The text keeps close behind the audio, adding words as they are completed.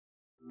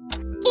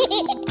Hey,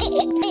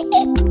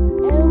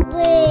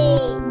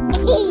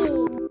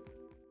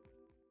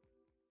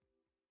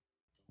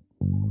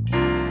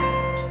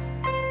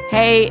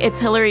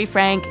 it's Hillary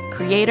Frank,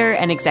 creator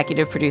and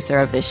executive producer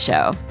of this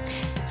show.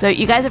 So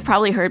you guys have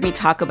probably heard me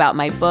talk about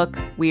my book,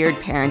 Weird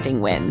Parenting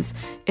Wins.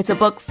 It's a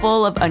book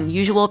full of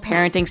unusual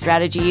parenting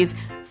strategies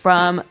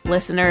from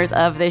listeners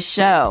of this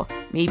show.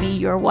 Maybe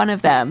you're one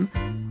of them.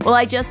 Well,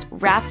 I just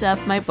wrapped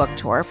up my book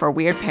tour for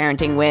Weird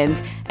Parenting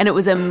Wins, and it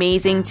was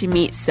amazing to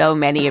meet so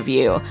many of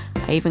you.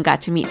 I even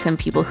got to meet some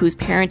people whose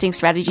parenting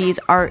strategies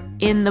are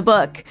in the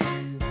book.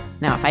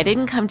 Now, if I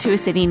didn't come to a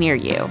city near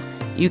you,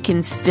 you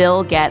can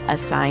still get a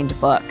signed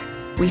book.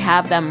 We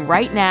have them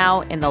right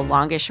now in the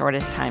Longest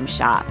Shortest Time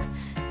shop.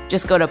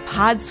 Just go to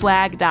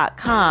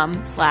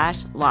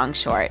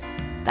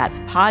podswag.com/longshort. That's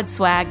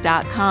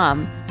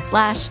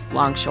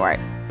podswag.com/longshort.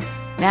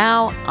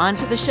 Now, on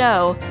to the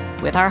show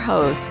with our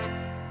host,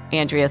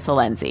 Andrea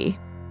Salenzi.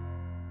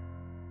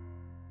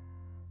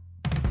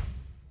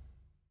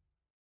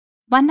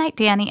 One night,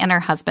 Dani and her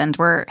husband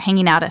were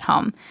hanging out at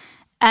home,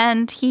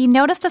 and he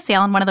noticed a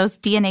sale on one of those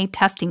DNA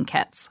testing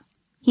kits.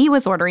 He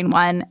was ordering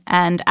one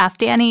and asked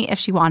Dani if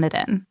she wanted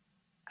in.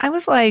 I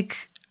was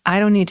like,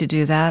 I don't need to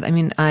do that. I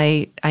mean,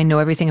 I know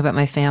everything about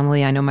my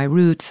family. I know my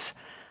roots.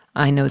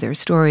 I know their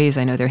stories.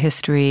 I know their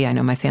history. I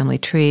know my family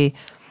tree.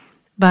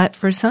 But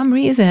for some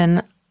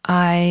reason,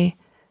 I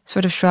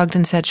sort of shrugged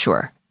and said,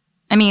 sure.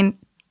 I mean,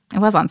 it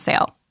was on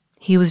sale.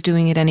 He was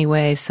doing it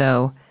anyway,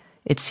 so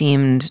it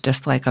seemed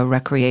just like a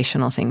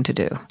recreational thing to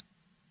do.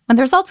 When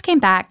the results came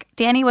back,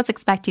 Dani was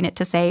expecting it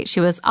to say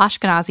she was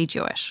Ashkenazi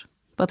Jewish.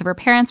 Both of her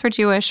parents were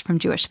Jewish, from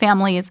Jewish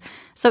families,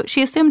 so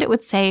she assumed it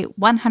would say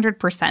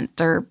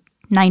 100% or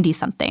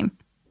 90-something.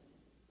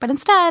 But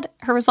instead,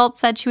 her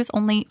results said she was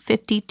only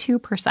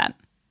 52%.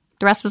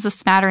 The rest was a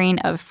smattering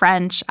of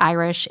French,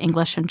 Irish,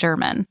 English, and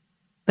German.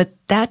 But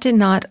that did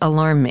not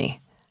alarm me.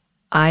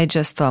 I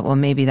just thought, well,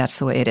 maybe that's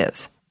the way it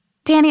is.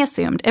 Dani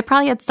assumed it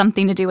probably had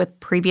something to do with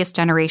previous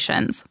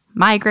generations,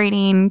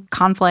 migrating,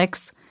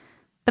 conflicts.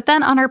 But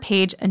then on her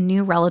page, a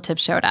new relative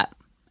showed up.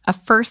 A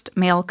first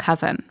male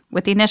cousin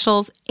with the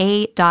initials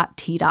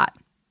A.T.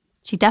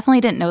 She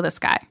definitely didn't know this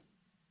guy.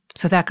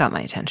 So that got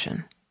my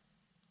attention.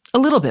 A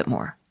little bit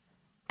more.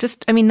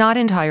 Just, I mean, not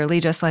entirely,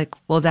 just like,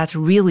 well, that's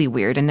really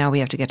weird, and now we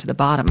have to get to the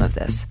bottom of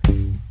this.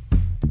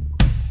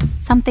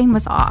 Something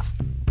was off.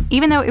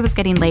 Even though it was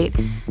getting late,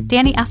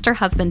 Dani asked her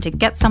husband to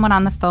get someone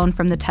on the phone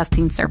from the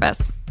testing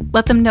service,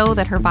 let them know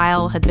that her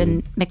vial had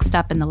been mixed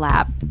up in the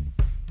lab.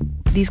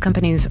 These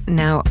companies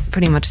now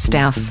pretty much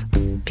staff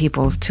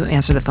people to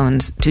answer the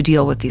phones to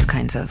deal with these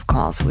kinds of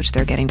calls, which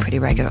they're getting pretty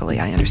regularly,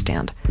 I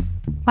understand.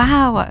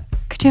 Wow.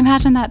 Could you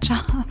imagine that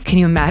job? Can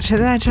you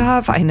imagine that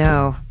job? I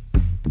know.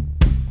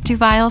 Do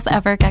vials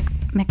ever get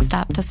mixed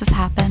up? Does this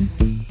happen?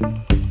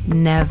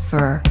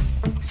 Never.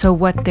 So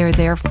what they're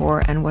there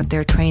for and what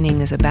their training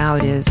is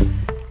about is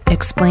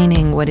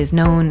explaining what is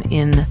known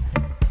in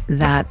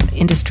that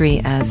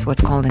industry as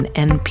what's called an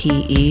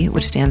NPE,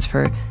 which stands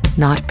for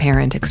Not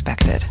Parent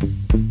Expected.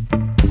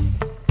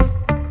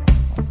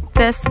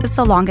 This is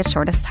The Longest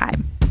Shortest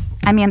Time.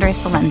 I'm Andrea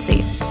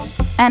Salenzi.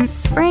 And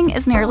spring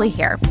is nearly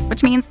here,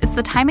 which means it's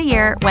the time of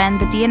year when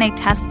the DNA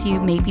test you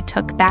maybe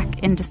took back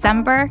in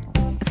December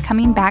is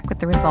coming back with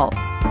the results.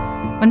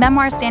 When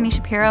Memoir's Dani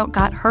Shapiro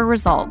got her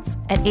results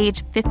at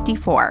age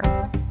 54,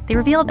 they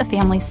revealed a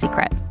family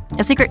secret.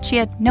 A secret she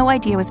had no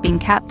idea was being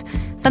kept,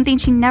 something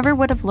she never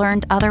would have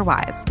learned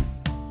otherwise.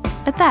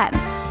 But then,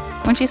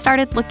 when she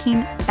started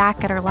looking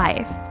back at her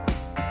life,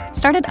 she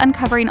started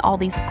uncovering all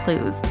these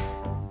clues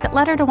that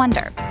led her to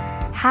wonder,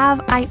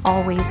 have I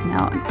always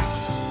known?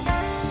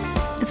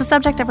 It's the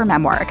subject of her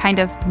memoir, a kind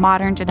of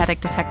modern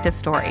genetic detective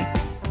story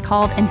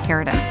called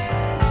Inheritance.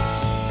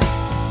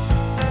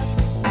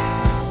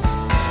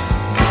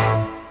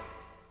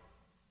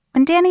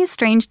 When Dani's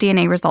strange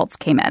DNA results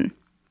came in,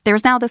 there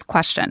was now this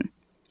question.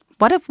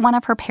 What if one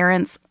of her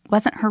parents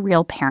wasn't her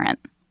real parent?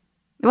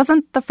 It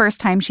wasn't the first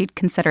time she'd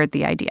considered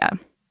the idea.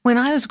 When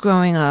I was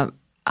growing up,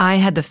 I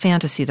had the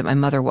fantasy that my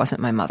mother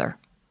wasn't my mother.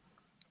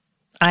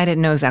 I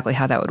didn't know exactly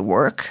how that would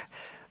work,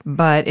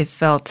 but it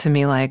felt to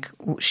me like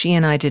she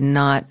and I did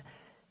not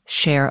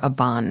share a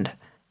bond.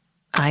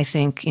 I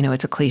think,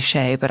 it's a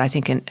cliche, but I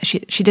think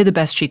she did the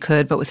best she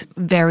could, but with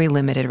very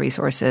limited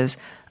resources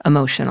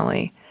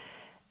emotionally.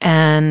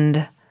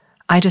 And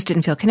I just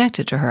didn't feel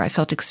connected to her. I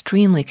felt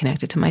extremely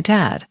connected to my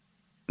dad.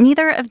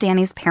 Neither of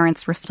Dani's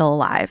parents were still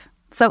alive.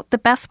 So the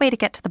best way to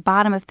get to the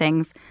bottom of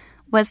things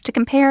was to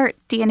compare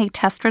DNA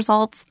test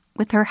results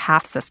with her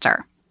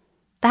half-sister.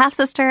 The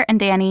half-sister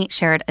and Dani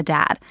shared a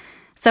dad.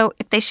 So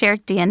if they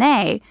shared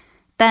DNA,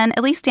 then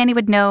at least Dani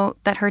would know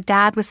that her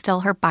dad was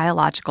still her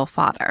biological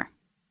father.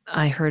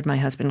 I heard my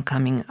husband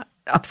coming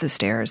up the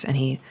stairs, and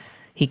he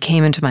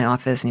came into my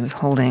office, and he was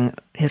holding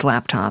his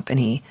laptop, and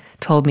he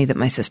told me that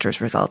my sister's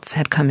results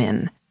had come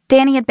in.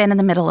 Dani had been in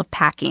the middle of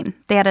packing.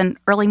 They had an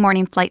early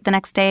morning flight the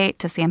next day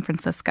to San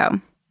Francisco.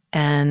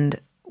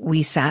 And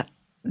we sat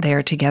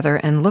there together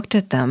and looked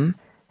at them,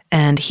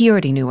 and he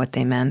already knew what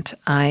they meant.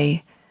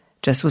 I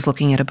just was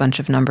looking at a bunch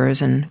of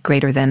numbers and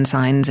greater than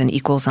signs and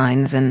equal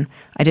signs, and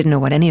I didn't know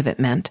what any of it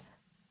meant.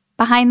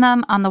 Behind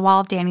them, on the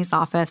wall of Dani's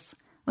office,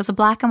 was a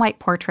black and white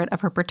portrait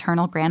of her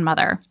paternal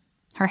grandmother.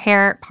 Her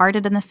hair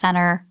parted in the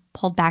center,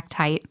 pulled back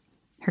tight,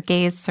 her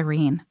gaze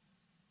serene.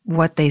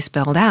 What they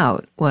spelled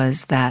out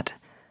was that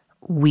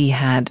we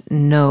had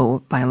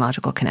no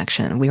biological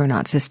connection. We were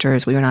not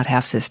sisters. We were not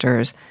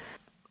half-sisters.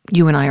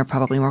 You and I are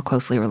probably more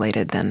closely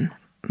related than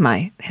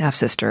my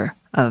half-sister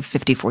of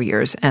 54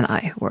 years and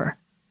I were.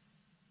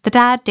 The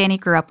dad Dani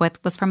grew up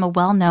with was from a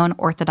well-known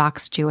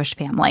Orthodox Jewish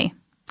family,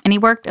 and he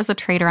worked as a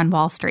trader on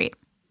Wall Street.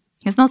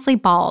 He was mostly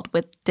bald,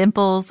 with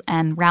dimples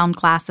and round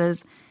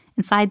glasses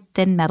inside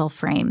thin metal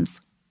frames.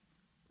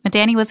 When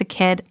Dani was a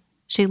kid,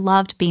 she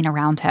loved being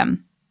around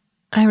him.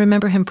 I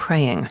remember him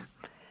praying.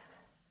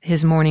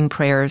 His morning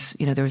prayers,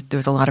 there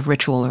was a lot of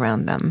ritual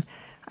around them.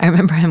 I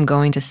remember him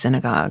going to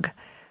synagogue.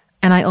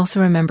 And I also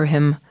remember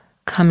him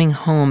coming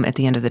home at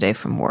the end of the day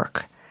from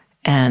work,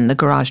 and the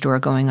garage door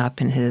going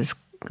up and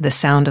the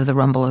sound of the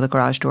rumble of the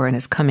garage door and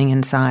his coming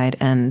inside,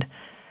 and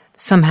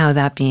somehow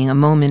that being a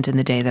moment in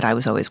the day that I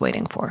was always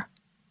waiting for.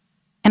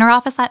 In her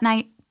office that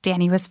night,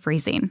 Dani was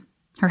freezing.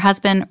 Her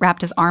husband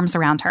wrapped his arms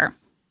around her.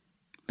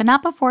 But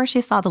not before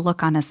she saw the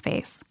look on his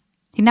face.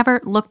 He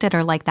never looked at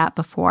her like that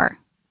before.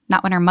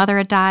 Not when her mother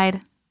had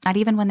died, not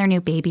even when their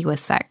new baby was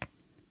sick.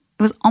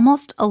 It was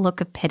almost a look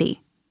of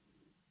pity.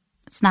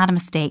 "It's not a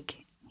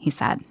mistake," he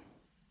said.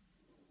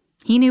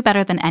 He knew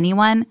better than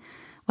anyone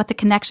what the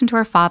connection to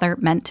her father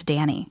meant to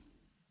Dani.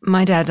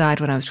 My dad died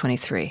when I was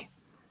 23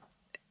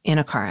 in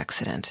a car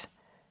accident.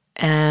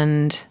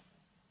 And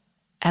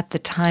at the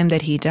time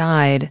that he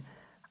died,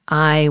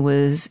 I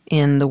was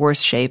in the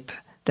worst shape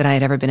that I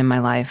had ever been in my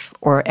life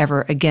or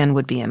ever again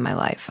would be in my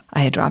life.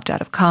 I had dropped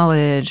out of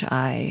college.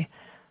 I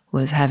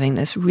was having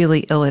this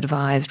really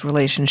ill-advised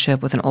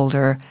relationship with an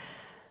older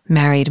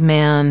married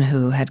man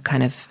who had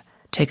kind of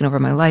taken over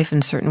my life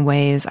in certain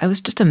ways. I was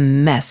just a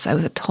mess. I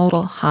was a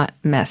total hot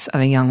mess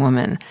of a young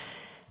woman.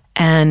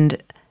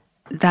 And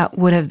that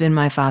would have been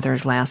my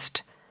father's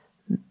last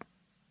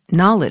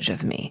knowledge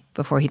of me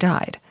before he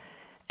died.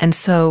 And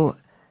so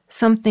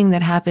something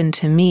that happened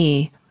to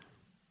me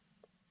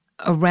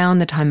around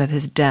the time of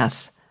his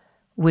death,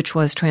 which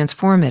was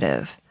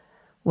transformative,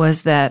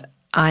 was that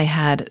I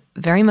had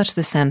very much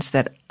the sense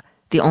that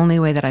the only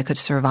way that I could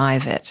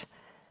survive it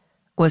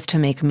was to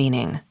make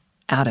meaning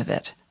out of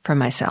it for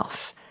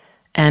myself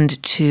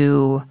and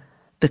to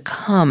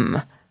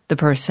become the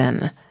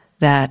person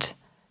that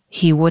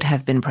he would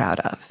have been proud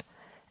of.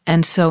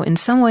 And so in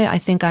some way, I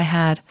think I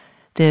had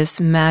this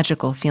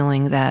magical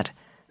feeling that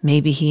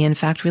maybe he in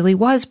fact really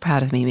was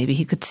proud of me. Maybe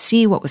he could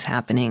see what was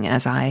happening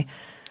as I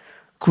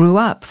grew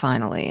up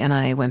finally, and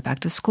I went back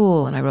to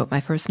school, and I wrote my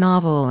first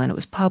novel, and it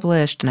was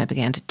published, and I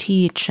began to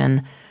teach,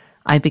 and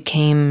I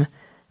became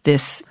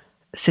this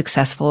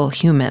successful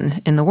human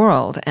in the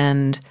world.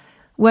 And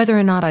whether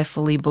or not I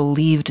fully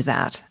believed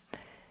that,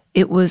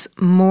 it was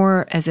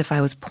more as if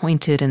I was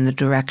pointed in the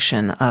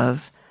direction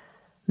of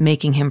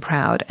making him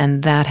proud,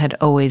 and that had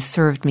always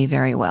served me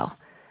very well.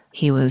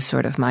 He was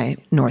sort of my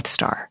North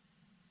Star.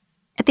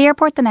 At the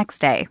airport the next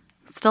day,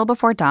 still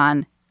before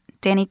dawn,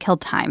 Dani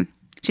killed time.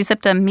 She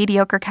sipped a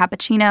mediocre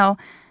cappuccino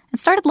and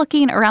started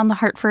looking around the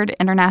Hartford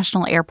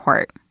International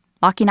Airport,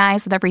 locking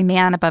eyes with every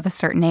man above a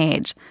certain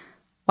age,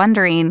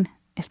 wondering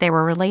if they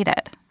were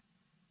related.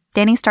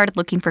 Dani started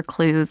looking for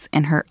clues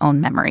in her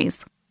own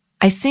memories.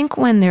 I think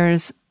when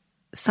there's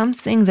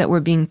something that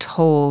we're being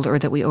told or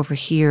that we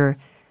overhear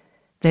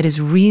that is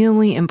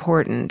really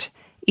important,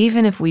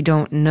 even if we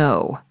don't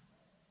know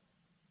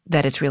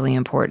that it's really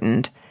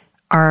important,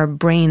 our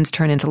brains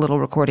turn into little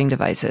recording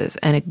devices,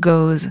 and it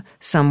goes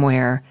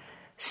somewhere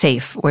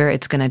safe where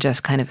it's going to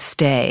just kind of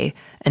stay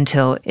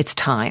until it's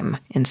time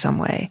in some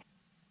way.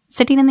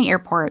 Sitting in the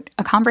airport,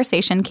 a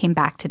conversation came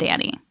back to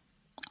Dani,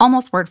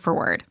 almost word for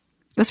word.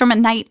 It was from a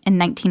night in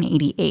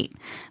 1988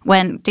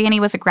 when Dani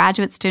was a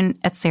graduate student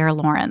at Sarah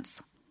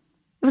Lawrence.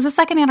 It was the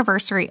second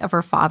anniversary of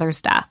her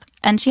father's death,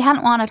 and she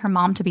hadn't wanted her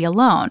mom to be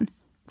alone,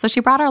 so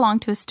she brought her along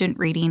to a student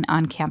reading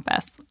on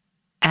campus.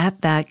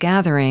 At that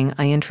gathering,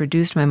 I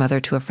introduced my mother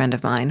to a friend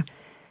of mine,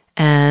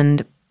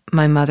 and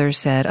my mother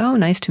said, "Oh,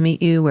 nice to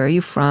meet you. Where are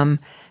you from?"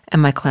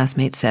 And my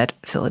classmate said,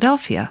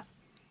 "Philadelphia."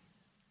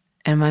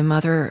 And my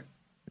mother,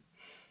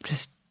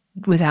 just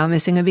without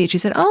missing a beat, she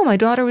said, "Oh, my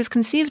daughter was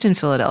conceived in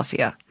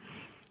Philadelphia."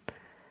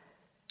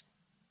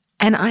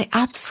 And I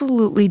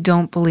absolutely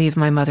don't believe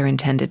my mother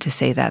intended to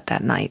say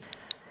that night.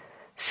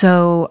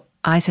 So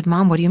I said,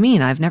 "Mom, what do you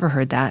mean? I've never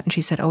heard that." And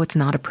she said, "Oh, it's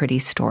not a pretty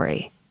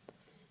story."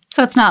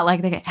 So it's not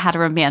like they had a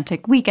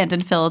romantic weekend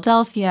in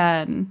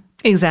Philadelphia and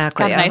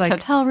exactly got a nice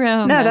hotel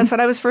room. No, that's what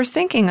I was first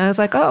thinking. I was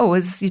like, "Oh,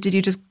 did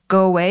you just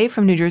go away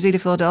from New Jersey to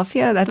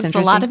Philadelphia? That's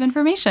interesting." A lot of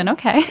information.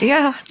 Okay.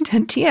 Yeah,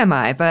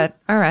 TMI, but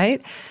all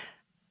right.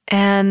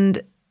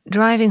 And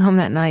driving home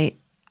that night,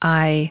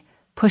 I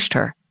pushed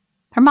her.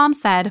 Her mom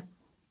said,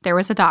 "There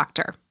was a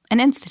doctor,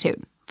 an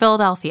institute,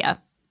 Philadelphia.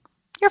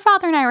 Your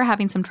father and I were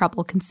having some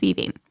trouble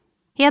conceiving.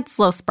 He had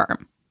slow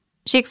sperm.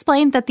 She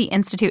explained that the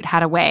Institute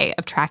had a way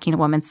of tracking a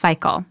woman's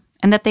cycle,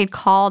 and that they'd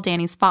call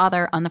Dani's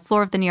father on the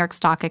floor of the New York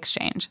Stock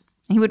Exchange,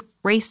 and he would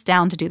race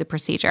down to do the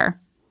procedure.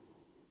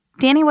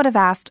 Dani would have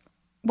asked,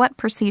 what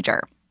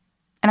procedure?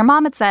 And her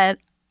mom had said,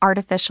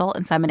 artificial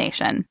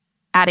insemination,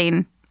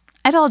 adding,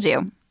 I told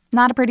you,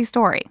 not a pretty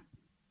story.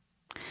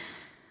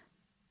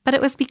 But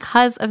it was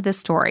because of this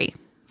story,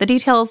 the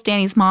details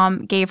Dani's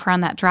mom gave her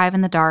on that drive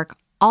in the dark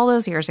all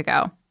those years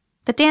ago,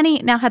 that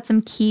Dani now had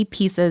some key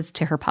pieces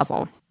to her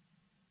puzzle.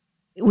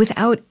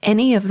 Without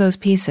any of those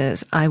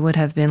pieces, I would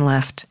have been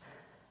left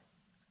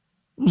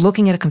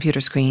looking at a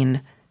computer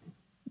screen,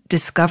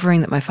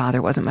 discovering that my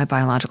father wasn't my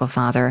biological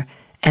father,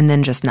 and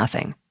then just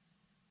nothing.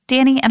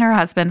 Dani and her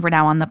husband were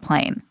now on the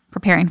plane,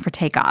 preparing for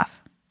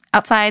takeoff.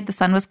 Outside, the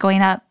sun was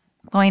going up,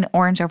 glowing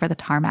orange over the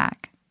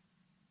tarmac.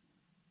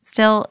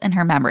 Still in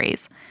her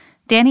memories,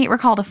 Dani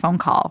recalled a phone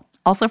call,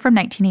 also from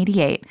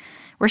 1988,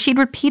 where she'd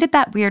repeated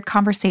that weird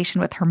conversation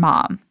with her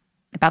mom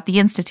about the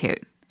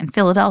Institute in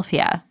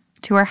Philadelphia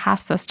to her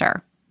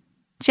half-sister.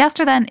 She asked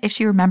her then if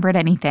she remembered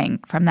anything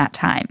from that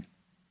time.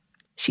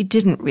 She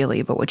didn't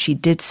really, but what she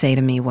did say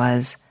to me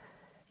was,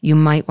 you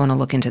might want to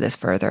look into this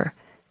further,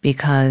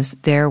 because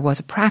there was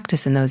a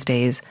practice in those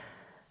days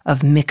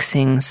of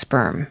mixing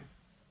sperm,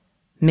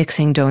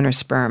 mixing donor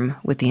sperm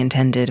with the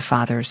intended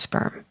father's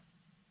sperm.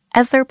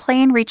 As their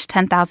plane reached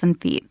 10,000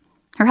 feet,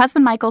 her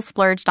husband Michael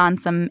splurged on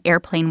some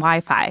airplane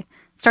Wi-Fi,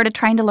 started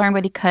trying to learn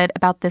what he could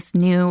about this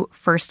new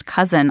first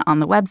cousin on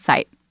the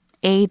website,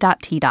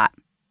 A.T.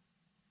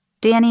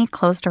 Dani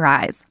closed her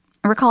eyes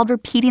and recalled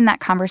repeating that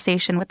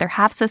conversation with their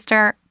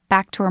half-sister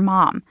back to her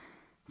mom,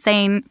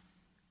 saying,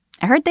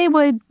 I heard they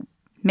would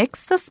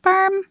mix the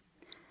sperm?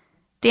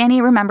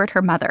 Dani remembered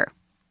her mother.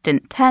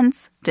 Didn't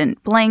tense,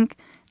 didn't blink.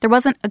 There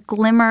wasn't a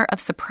glimmer of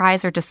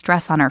surprise or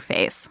distress on her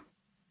face.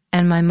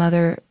 And my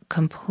mother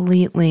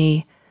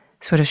completely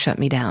sort of shut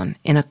me down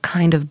in a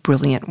kind of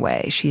brilliant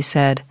way. She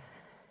said,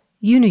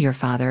 you knew your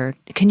father.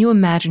 Can you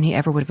imagine he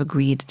ever would have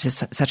agreed to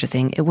such a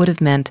thing? It would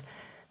have meant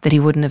that he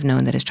wouldn't have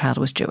known that his child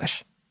was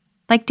Jewish.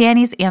 Like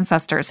Dani's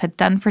ancestors had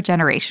done for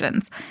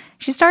generations,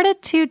 she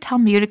started to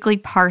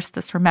Talmudically parse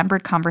this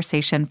remembered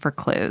conversation for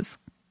clues.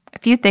 A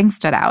few things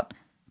stood out.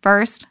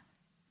 First,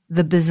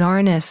 the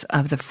bizarreness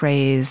of the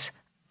phrase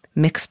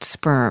mixed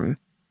sperm.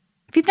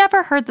 If you've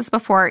never heard this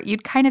before,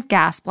 you'd kind of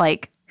gasp,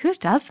 like, who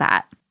does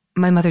that?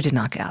 My mother did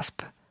not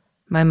gasp.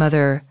 My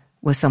mother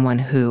was someone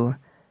who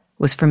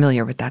was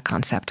familiar with that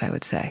concept, I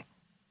would say.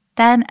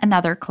 Then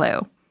another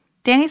clue.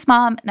 Dani's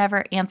mom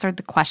never answered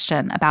the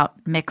question about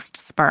mixed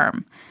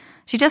sperm.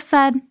 She just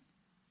said,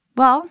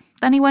 well,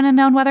 then he wouldn't have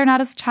known whether or not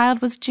his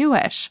child was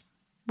Jewish,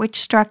 which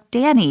struck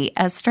Dani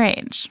as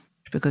strange.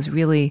 Because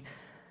really,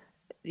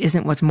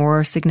 isn't what's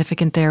more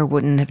significant there,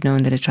 wouldn't have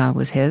known that his child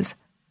was his?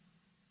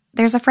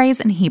 There's a phrase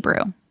in Hebrew,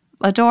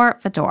 lador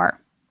vador,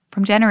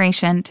 from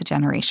generation to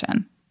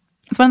generation.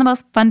 It's one of the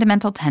most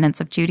fundamental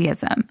tenets of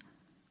Judaism.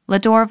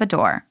 Lador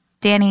vador,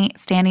 Dani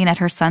standing at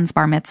her son's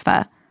bar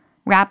mitzvah,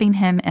 wrapping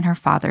him in her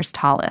father's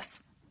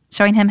tallis,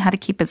 showing him how to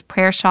keep his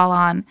prayer shawl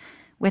on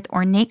with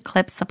ornate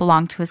clips that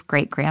belonged to his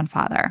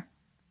great-grandfather.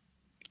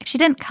 If she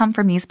didn't come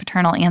from these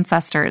paternal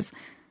ancestors,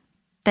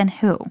 then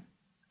who?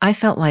 I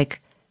felt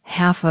like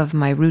half of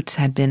my roots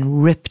had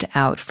been ripped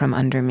out from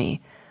under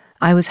me.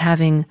 I was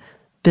having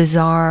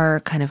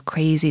bizarre, kind of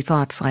crazy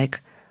thoughts like,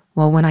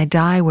 well, when I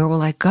die, where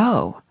will I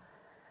go?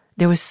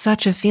 There was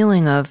such a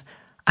feeling of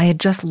I had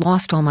just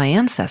lost all my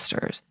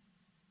ancestors.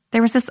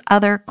 There was this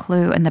other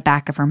clue in the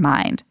back of her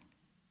mind.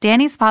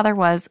 Dani's father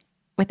was,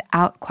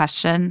 without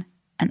question,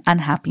 an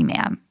unhappy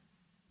man.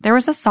 There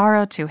was a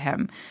sorrow to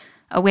him,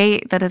 a way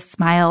that his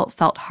smile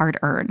felt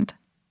hard-earned.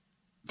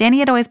 Dani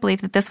had always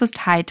believed that this was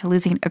tied to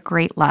losing a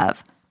great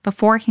love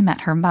before he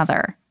met her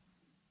mother.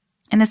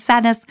 In his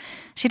sadness,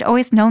 she'd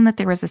always known that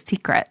there was a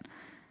secret,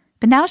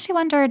 but now she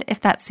wondered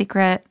if that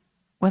secret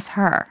was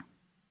her.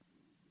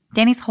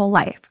 Dani's whole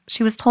life,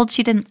 she was told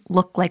she didn't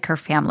look like her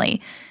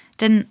family,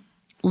 didn't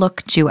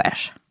look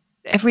Jewish.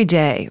 Every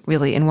day,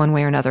 really, in one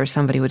way or another,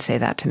 somebody would say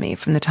that to me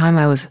from the time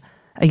I was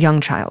a young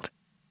child.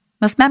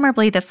 Most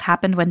memorably, this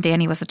happened when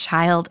Dani was a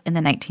child in the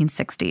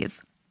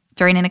 1960s,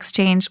 during an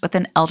exchange with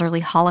an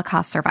elderly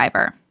Holocaust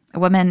survivor, a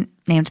woman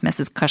named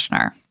Mrs.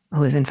 Kushner.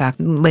 Who in fact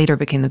later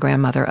became the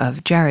grandmother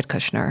of Jared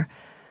Kushner,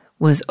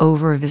 was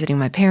over visiting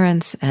my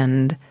parents,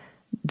 and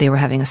they were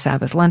having a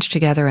Sabbath lunch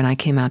together, and I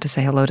came out to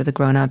say hello to the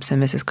grown-ups,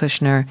 and Mrs.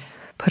 Kushner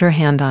put her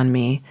hand on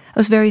me. I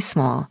was very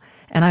small,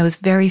 and I was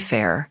very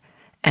fair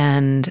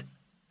and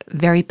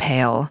very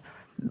pale,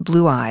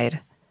 blue-eyed.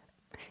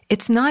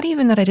 It's not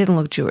even that I didn't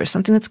look Jewish.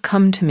 Something that's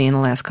come to me in the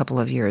last couple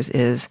of years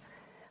is,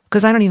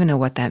 because I don't even know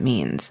what that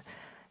means,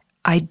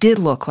 I did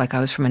look like I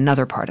was from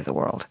another part of the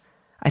world.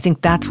 I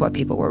think that's what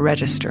people were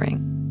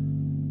registering.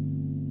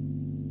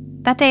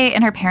 That day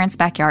in her parents'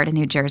 backyard in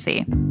New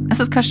Jersey,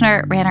 Mrs.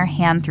 Kushner ran her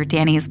hand through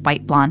Dani's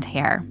white blonde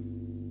hair.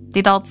 The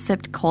adults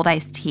sipped cold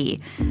iced tea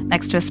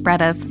next to a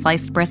spread of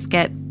sliced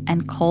brisket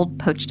and cold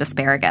poached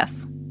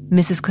asparagus.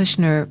 Mrs.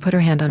 Kushner put her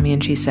hand on me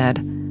and she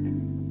said,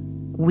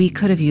 we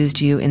could have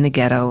used you in the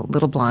ghetto,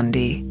 little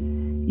blondie.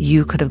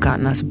 you could have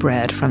gotten us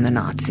bread from the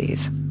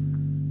Nazis.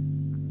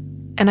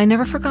 And I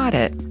never forgot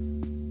it.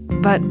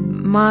 But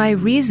my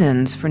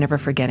reasons for never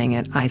forgetting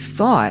it, I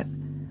thought,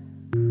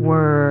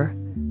 were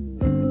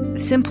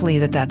simply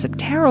that that's a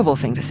terrible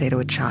thing to say to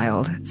a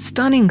child,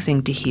 stunning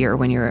thing to hear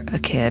when you're a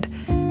kid,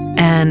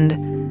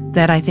 and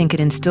that I think it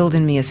instilled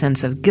in me a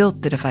sense of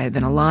guilt that if I had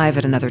been alive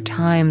at another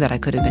time, that I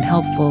could have been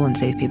helpful and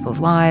saved people's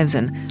lives,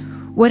 and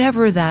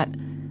whatever that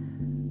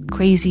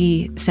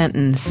crazy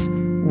sentence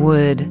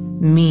would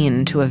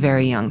mean to a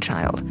very young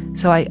child.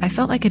 So I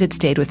felt like it had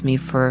stayed with me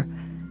for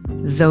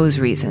those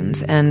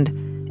reasons,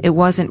 and it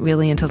wasn't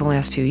really until the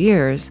last few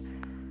years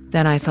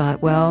that I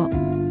thought, well,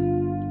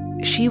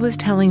 she was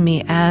telling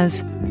me,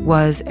 as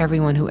was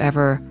everyone who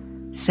ever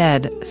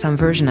said some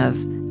version of,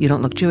 you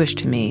don't look Jewish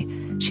to me.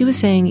 She was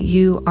saying,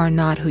 you are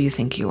not who you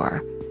think you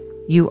are.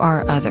 You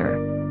are other.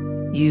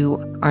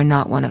 You are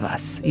not one of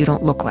us. You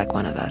don't look like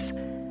one of us.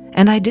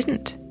 And I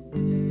didn't.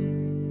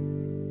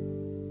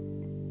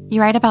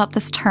 You write about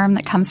this term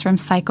that comes from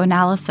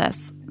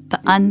psychoanalysis, the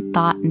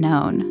unthought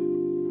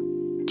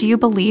known. Do you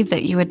believe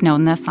that you had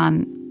known this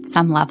on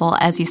some level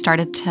as you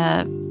started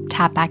to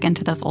tap back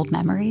into those old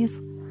memories?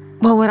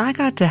 Well, what I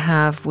got to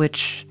have,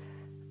 which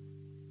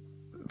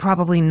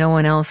probably no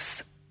one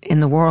else in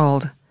the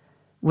world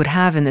would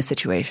have in this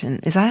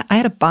situation, is I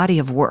had a body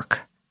of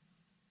work.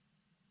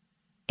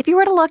 If you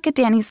were to look at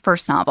Dani's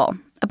first novel,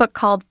 a book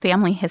called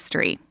Family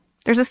History,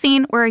 there's a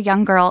scene where a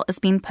young girl is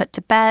being put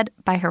to bed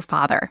by her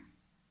father.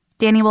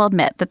 Dani will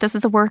admit that this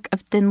is a work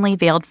of thinly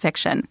veiled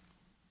fiction.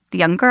 The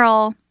young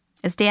girl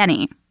is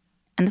Dani,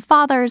 and the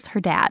father's her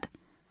dad.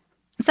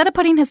 Instead of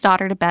putting his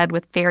daughter to bed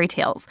with fairy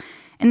tales,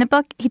 in the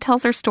book, he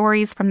tells her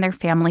stories from their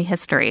family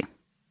history.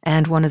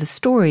 And one of the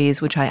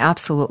stories, which I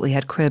absolutely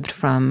had cribbed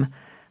from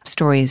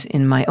stories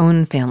in my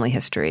own family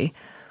history,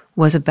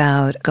 was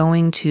about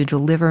going to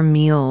deliver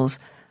meals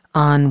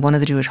on one of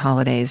the Jewish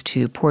holidays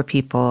to poor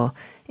people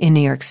in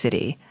New York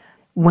City.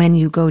 When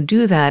you go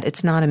do that,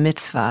 it's not a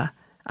mitzvah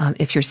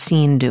if you're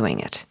seen doing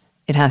it.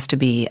 It has to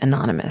be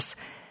anonymous.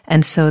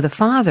 And so the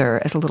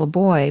father, as a little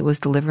boy, was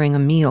delivering a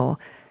meal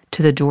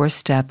to the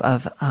doorstep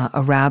of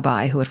a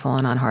rabbi who had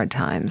fallen on hard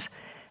times.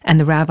 And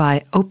the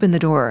rabbi opened the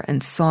door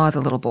and saw the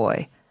little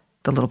boy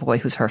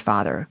who's her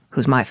father,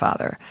 who's my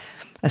father,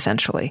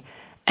 essentially,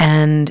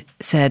 and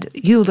said,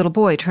 "You, little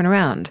boy, turn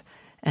around."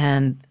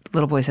 And the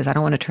little boy says, "I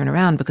don't want to turn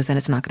around because then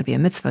it's not going to be a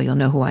mitzvah. You'll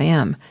know who I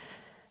am."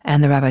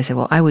 And the rabbi said,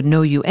 "Well, I would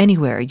know you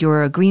anywhere.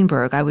 You're a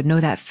Greenberg. I would know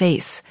that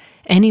face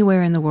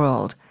anywhere in the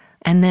world."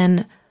 And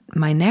then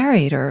my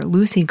narrator,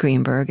 Lucy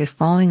Greenberg, is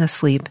falling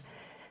asleep,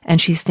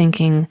 and she's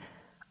thinking,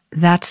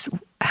 that's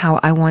how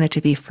I want it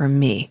to be for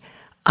me.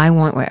 I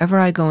want wherever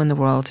I go in the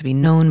world to be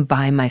known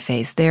by my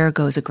face. There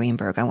goes a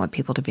Greenberg. I want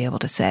people to be able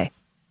to say.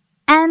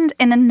 And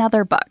in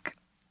another book,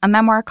 a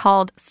memoir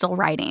called Still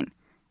Writing,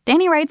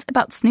 Dani writes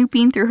about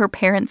snooping through her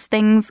parents'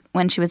 things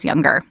when she was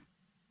younger.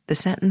 The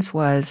sentence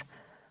was,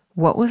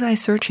 what was I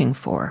searching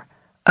for?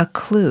 A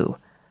clue,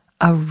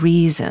 a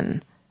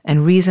reason.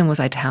 And reason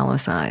was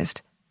italicized.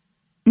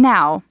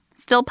 Now,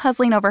 still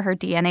puzzling over her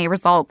DNA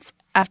results,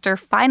 after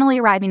finally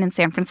arriving in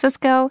San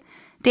Francisco,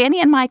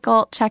 Dani and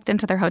Michael checked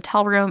into their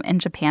hotel room in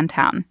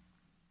Japantown.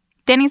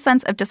 Dani's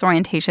sense of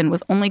disorientation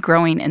was only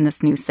growing in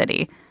this new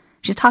city.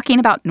 She's talking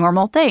about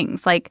normal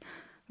things, like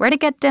where to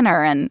get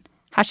dinner and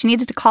how she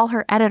needed to call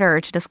her editor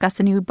to discuss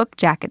a new book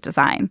jacket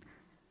design.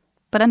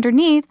 But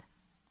underneath,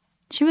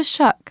 she was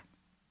shook.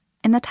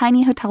 In the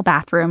tiny hotel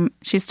bathroom,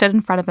 she stood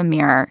in front of a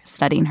mirror,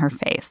 studying her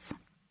face.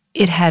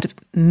 It had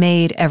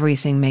made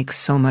everything make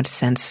so much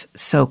sense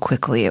so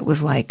quickly. It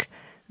was like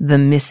the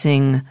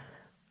missing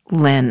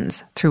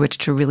lens through which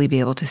to really be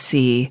able to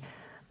see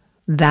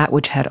that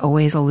which had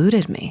always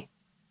eluded me.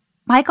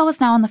 Michael was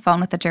now on the phone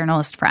with a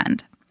journalist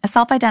friend, a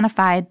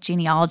self-identified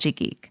genealogy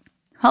geek,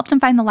 who helped him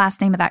find the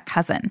last name of that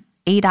cousin,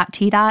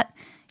 A.T.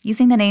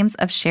 using the names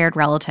of shared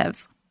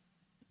relatives.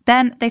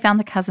 Then they found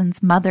the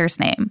cousin's mother's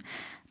name,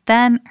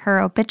 then her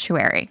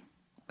obituary,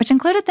 which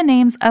included the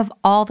names of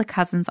all the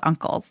cousin's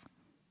uncles.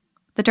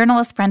 The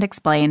journalist friend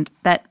explained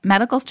that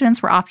medical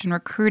students were often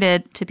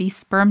recruited to be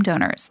sperm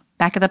donors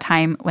back at the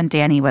time when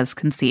Dani was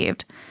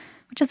conceived,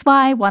 which is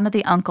why one of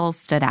the uncles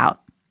stood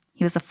out.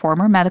 He was a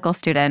former medical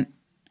student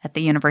at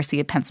the University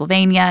of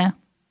Pennsylvania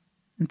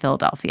in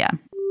Philadelphia.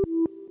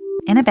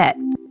 In a bit,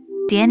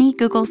 Dani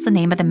Googles the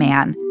name of the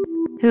man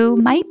who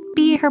might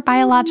be her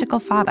biological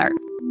father.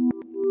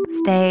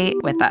 Stay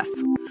with us.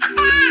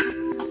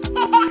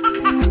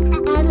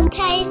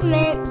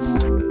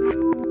 Advertisements.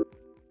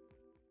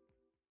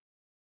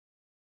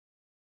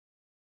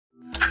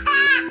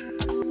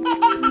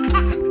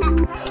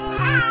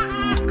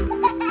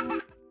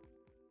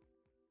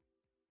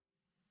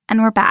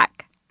 And we're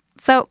back.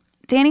 So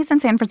Dani's in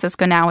San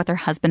Francisco now with her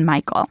husband,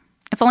 Michael.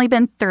 It's only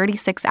been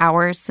 36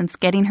 hours since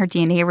getting her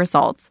DNA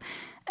results.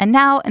 And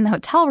now in the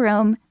hotel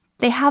room,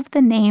 they have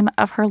the name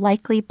of her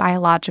likely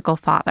biological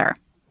father.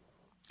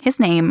 His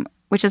name,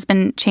 which has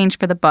been changed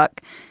for the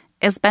book,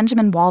 is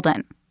Benjamin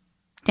Walden.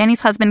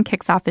 Dani's husband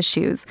kicks off his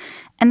shoes,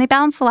 and they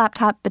balance the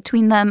laptop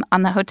between them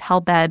on the hotel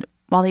bed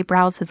while they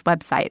browse his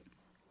website.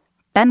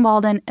 Ben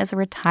Walden is a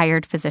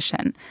retired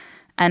physician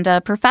and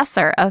a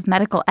professor of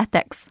medical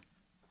ethics.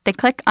 They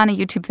click on a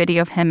YouTube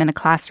video of him in a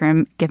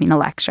classroom giving a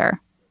lecture.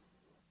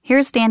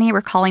 Here's Dani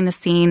recalling the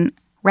scene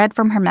read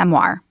from her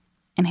memoir,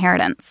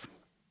 Inheritance.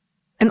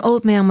 An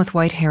old man with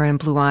white hair and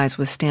blue eyes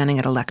was standing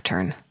at a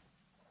lectern.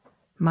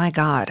 "My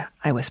God,"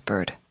 I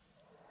whispered.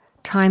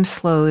 Time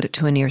slowed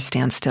to a near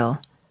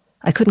standstill.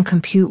 I couldn't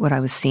compute what I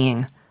was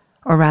seeing,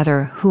 or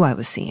rather, who I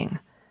was seeing.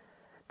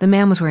 The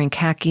man was wearing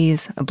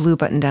khakis, a blue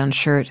button-down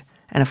shirt,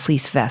 and a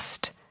fleece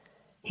vest.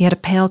 He had a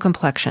pale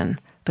complexion,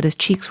 but his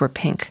cheeks were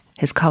pink,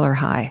 his color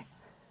high.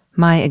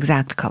 My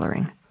exact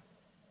coloring.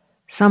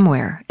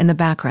 Somewhere, in the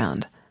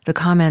background, the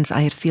comments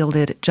I had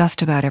fielded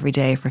just about every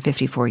day for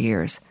 54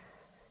 years.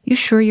 "You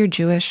sure you're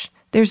Jewish?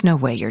 There's no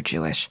way you're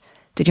Jewish.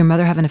 Did your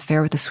mother have an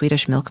affair with a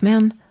Swedish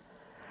milkman?"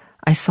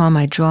 I saw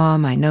my jaw,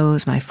 my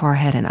nose, my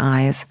forehead, and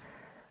eyes.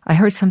 I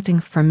heard something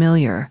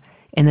familiar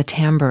in the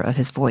timbre of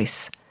his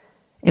voice.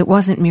 It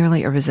wasn't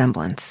merely a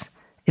resemblance.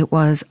 It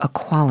was a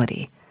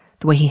quality,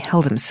 the way he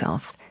held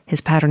himself,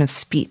 his pattern of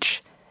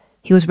speech.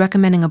 He was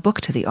recommending a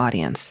book to the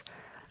audience,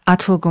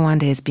 Atul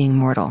Gawande's Being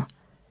Mortal.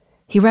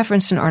 He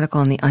referenced an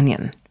article in The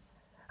Onion.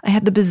 I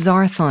had the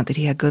bizarre thought that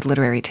he had good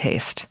literary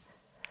taste.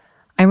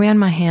 I ran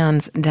my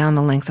hands down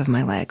the length of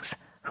my legs.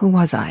 Who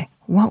was I?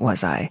 What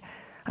was I?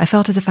 I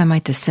felt as if I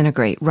might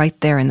disintegrate right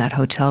there in that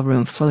hotel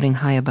room floating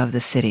high above the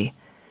city.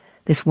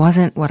 This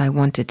wasn't what I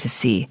wanted to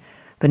see,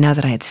 but now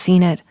that I had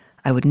seen it,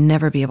 I would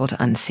never be able to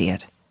unsee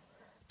it.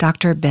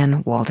 Dr.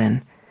 Ben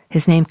Walden.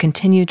 His name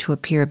continued to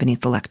appear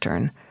beneath the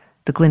lectern.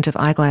 The glint of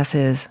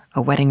eyeglasses,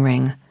 a wedding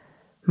ring.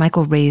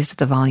 Michael raised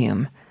the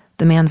volume.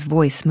 The man's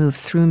voice moved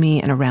through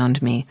me and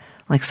around me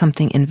like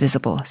something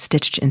invisible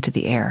stitched into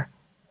the air.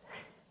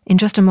 "In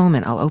just a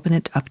moment, I'll open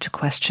it up to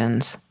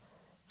questions."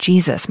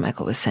 "Jesus,"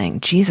 Michael was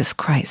saying, "Jesus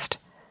Christ."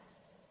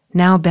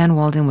 Now Ben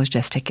Walden was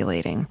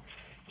gesticulating.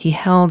 He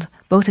held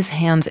both his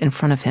hands in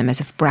front of him as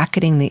if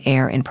bracketing the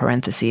air in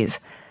parentheses,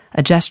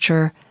 a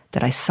gesture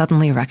that I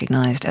suddenly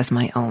recognized as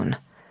my own.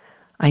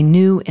 I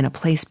knew in a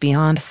place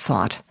beyond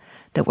thought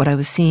that what I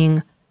was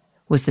seeing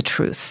was the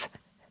truth,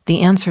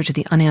 the answer to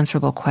the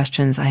unanswerable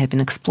questions I had been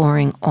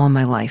exploring all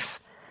my life.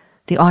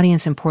 The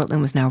audience in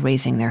Portland was now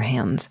raising their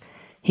hands.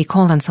 He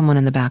called on someone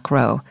in the back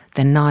row,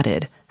 then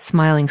nodded,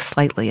 smiling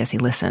slightly as he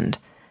listened.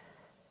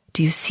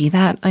 "Do you see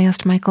that?" I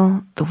asked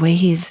Michael. "The way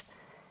he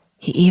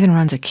even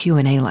runs a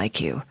Q&A like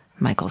you,"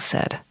 Michael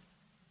said.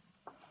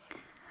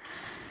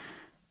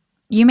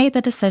 You made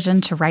the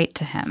decision to write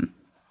to him,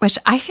 which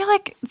I feel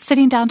like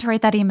sitting down to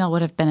write that email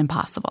would have been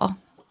impossible.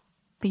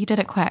 But you did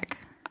it quick.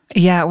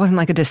 Yeah, it wasn't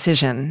like a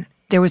decision.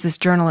 There was this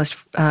journalist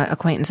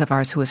acquaintance of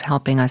ours who was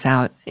helping us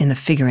out in the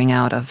figuring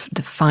out of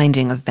the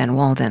finding of Ben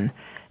Walden.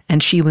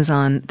 And she was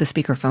on the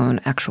speakerphone,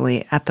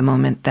 actually, at the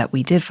moment that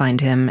we did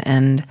find him.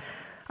 And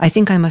I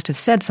think I must have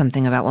said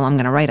something about, well, I'm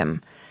going to write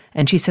him.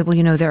 And she said, well,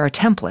 you know, there are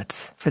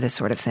templates for this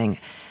sort of thing.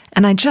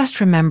 And I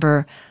just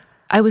remember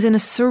I was in a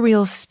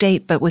surreal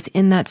state, but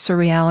within that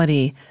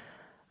surreality,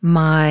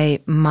 my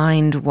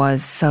mind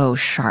was so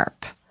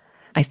sharp.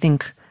 I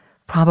think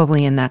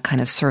probably in that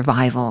kind of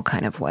survival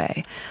kind of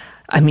way.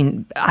 I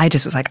mean, I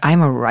just was like,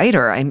 I'm a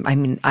writer. I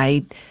mean,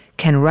 I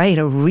can write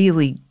a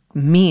really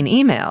mean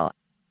email.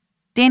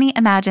 Dani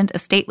imagined a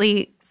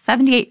stately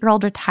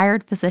 78-year-old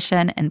retired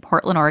physician in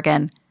Portland,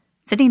 Oregon,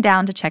 sitting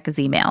down to check his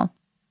email.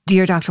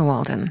 Dear Dr.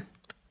 Walden,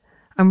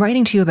 I'm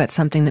writing to you about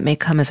something that may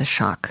come as a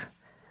shock.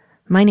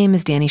 My name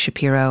is Dani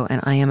Shapiro,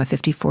 and I am a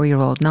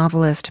 54-year-old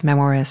novelist,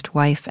 memoirist,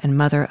 wife, and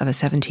mother of a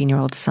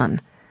 17-year-old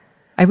son.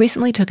 I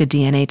recently took a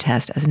DNA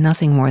test as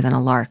nothing more than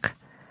a lark.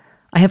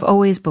 I have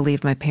always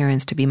believed my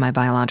parents to be my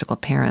biological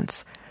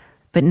parents,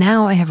 but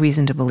now I have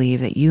reason to believe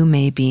that you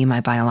may be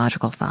my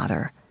biological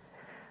father.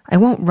 I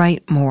won't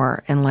write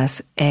more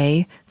unless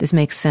A, this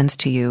makes sense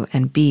to you,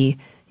 and B,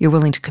 you're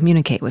willing to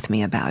communicate with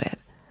me about it.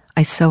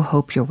 I so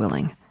hope you're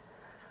willing.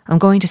 I'm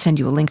going to send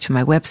you a link to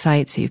my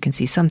website so you can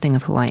see something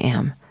of who I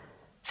am.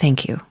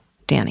 Thank you,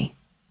 Dani.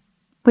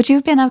 Would you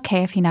have been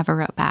okay if he never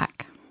wrote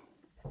back?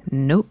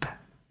 Nope.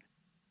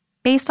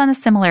 Based on the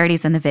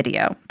similarities in the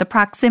video, the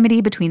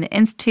proximity between the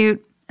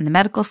institute and the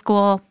medical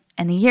school,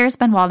 and the years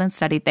Ben Walden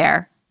studied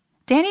there,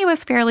 Dani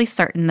was fairly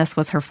certain this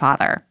was her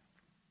father.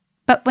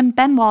 But when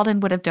Ben Walden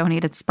would have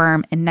donated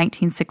sperm in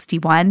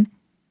 1961,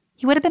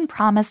 he would have been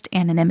promised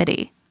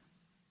anonymity.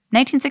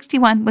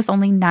 1961 was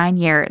only 9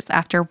 years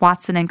after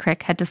Watson and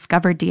Crick had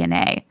discovered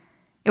DNA.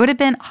 It would have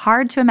been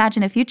hard to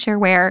imagine a future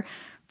where,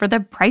 for the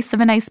price of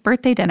a nice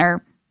birthday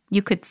dinner,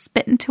 you could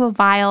spit into a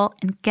vial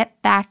and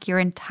get back your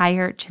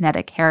entire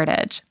genetic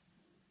heritage.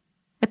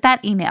 With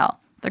that email,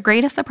 the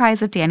greatest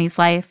surprise of Dani's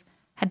life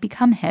had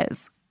become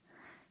his.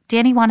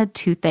 Dani wanted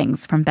two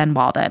things from Ben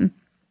Walden.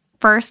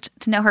 First,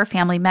 to know her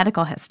family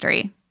medical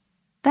history.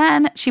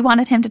 Then she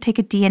wanted him to take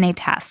a DNA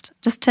test,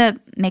 just to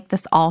make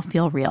this all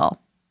feel real.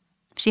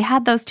 If she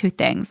had those two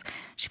things,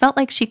 she felt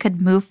like she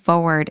could move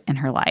forward in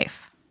her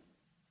life.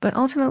 But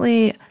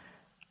ultimately,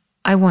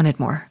 I wanted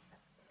more.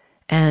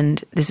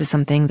 And this is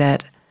something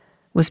that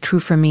was true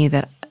for me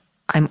that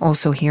I'm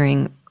also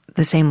hearing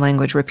the same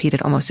language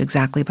repeated almost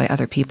exactly by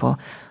other people,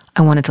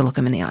 I wanted to look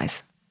him in the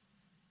eyes.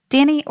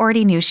 Dani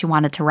already knew she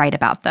wanted to write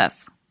about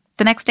this.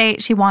 The next day,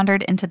 she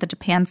wandered into the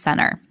Japan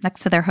Center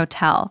next to their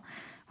hotel,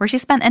 where she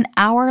spent an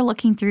hour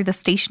looking through the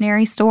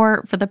stationery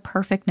store for the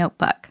perfect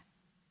notebook.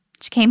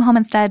 She came home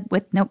instead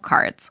with note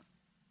cards.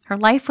 Her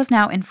life was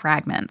now in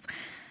fragments,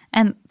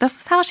 and this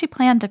was how she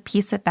planned to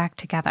piece it back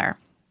together.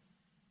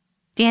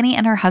 Dani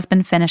and her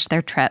husband finished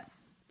their trip,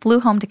 flew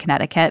home to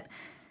Connecticut.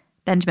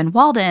 Benjamin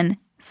Walden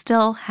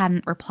still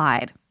hadn't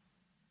replied.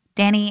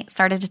 Dani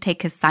started to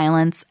take his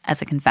silence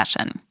as a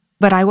confession.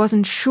 But I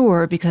wasn't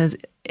sure because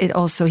he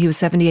was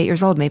 78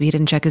 years old. Maybe he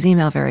didn't check his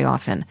email very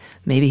often.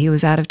 Maybe he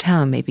was out of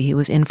town. Maybe he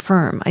was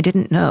infirm. I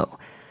didn't know,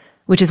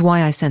 which is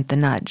why I sent the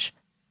nudge.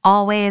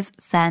 Always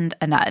send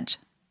a nudge.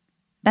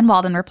 Then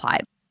Walden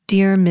replied,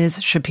 Dear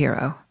Ms.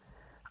 Shapiro,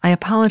 I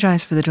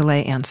apologize for the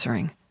delay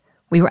answering.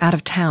 We were out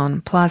of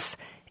town, plus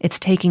it's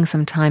taking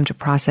some time to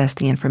process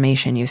the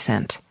information you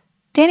sent.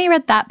 Dani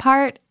read that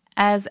part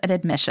as an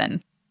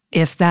admission.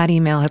 If that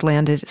email had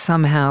landed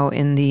somehow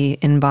in the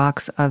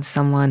inbox of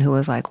someone who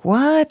was like,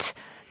 what?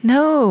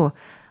 No,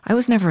 I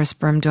was never a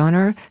sperm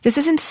donor. This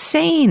is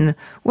insane.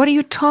 What are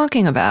you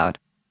talking about?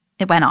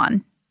 It went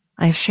on.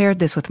 I have shared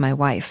this with my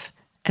wife,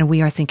 and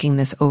we are thinking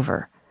this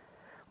over.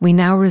 We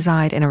now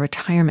reside in a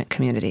retirement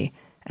community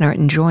and are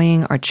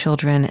enjoying our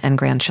children and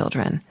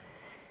grandchildren.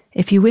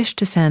 If you wish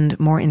to send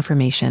more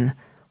information,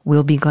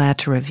 we'll be glad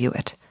to review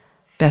it.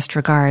 Best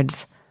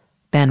regards,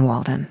 Ben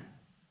Walden.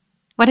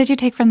 What did you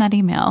take from that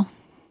email?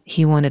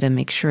 He wanted to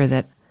make sure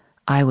that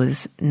I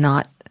was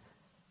not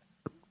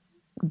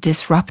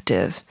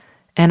disruptive,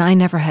 and I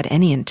never had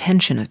any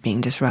intention of being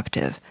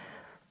disruptive.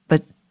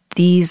 But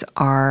these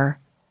are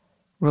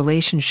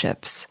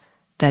relationships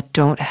that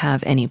don't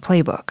have any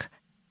playbook.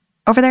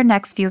 Over their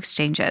next few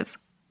exchanges,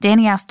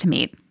 Dani asked to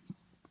meet,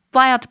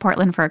 fly out to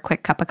Portland for a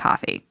quick cup of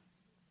coffee.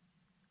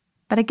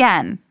 But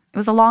again, it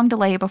was a long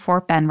delay before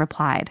Ben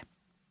replied.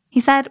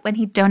 He said when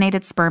he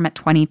donated sperm at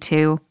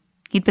 22,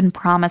 he'd been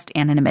promised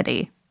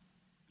anonymity,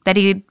 that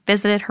he'd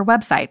visited her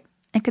website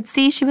and could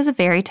see she was a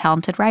very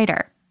talented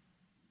writer.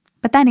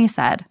 But then he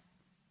said,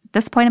 at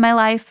this point in my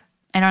life,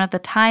 I don't have the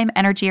time,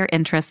 energy, or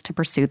interest to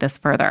pursue this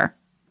further.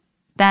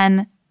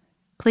 Then,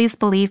 please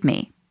believe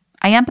me.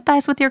 I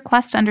empathize with your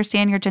quest to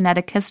understand your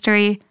genetic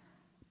history,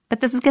 but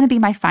this is going to be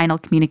my final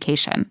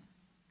communication.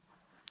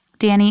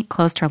 Dani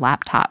closed her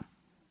laptop.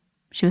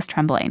 She was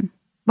trembling.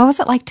 What was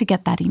it like to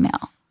get that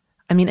email?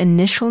 I mean,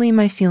 initially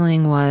my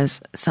feeling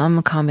was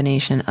some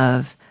combination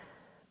of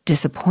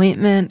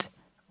disappointment,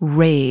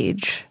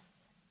 rage,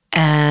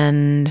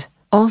 and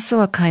also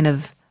a kind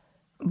of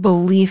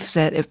belief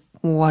that it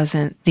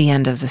wasn't the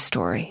end of the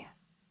story.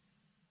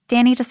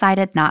 Dani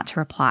decided not to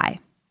reply.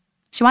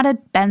 She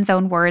wanted Ben's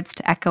own words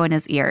to echo in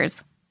his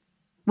ears,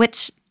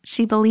 which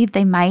she believed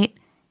they might,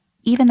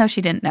 even though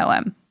she didn't know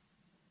him.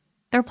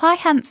 The reply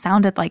hadn't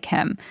sounded like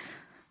him,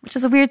 which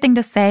is a weird thing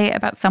to say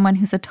about someone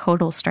who's a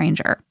total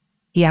stranger.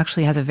 He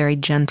actually has a very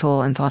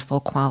gentle and thoughtful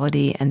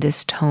quality, and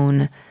this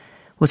tone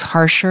was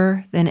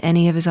harsher than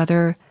any of his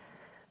other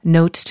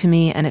notes to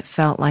me, and it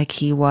felt like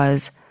he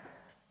was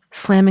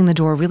slamming the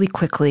door really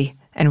quickly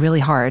and really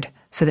hard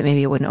so that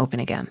maybe it wouldn't open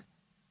again.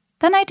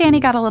 That night,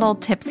 Dani got a little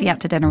tipsy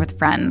out to dinner with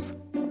friends,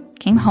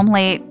 came home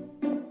late,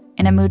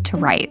 in a mood to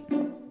write.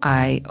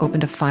 I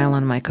opened a file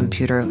on my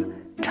computer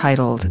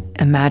titled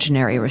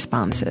Imaginary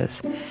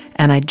Responses,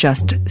 and I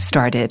just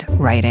started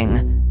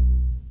writing.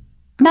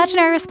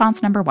 Imaginary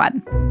response number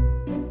 1.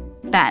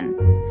 Ben,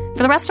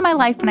 for the rest of my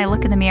life, when I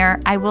look in the mirror,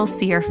 I will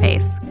see your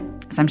face.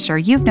 As I'm sure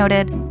you've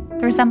noted,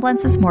 the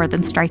resemblance is more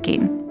than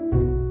striking.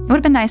 It would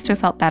have been nice to have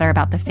felt better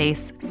about the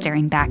face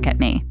staring back at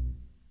me.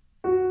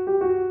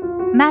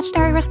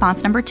 Imaginary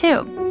response number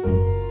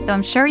 2. Though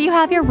I'm sure you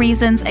have your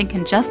reasons and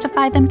can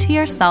justify them to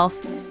yourself,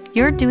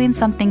 you're doing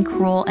something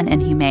cruel and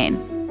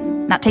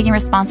inhumane, not taking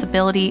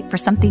responsibility for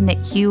something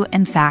that you,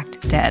 in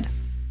fact, did.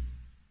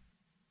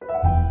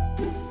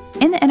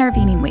 In the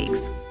intervening weeks,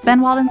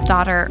 Ben Walden's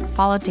daughter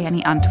followed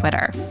Dani on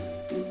Twitter.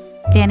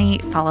 Dani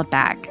followed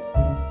back,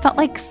 felt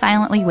like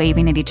silently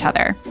waving at each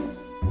other.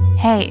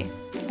 Hey,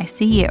 I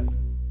see you.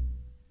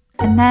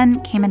 And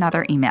then came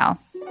another email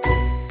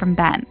from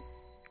Ben.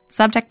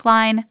 Subject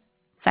line,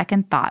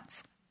 second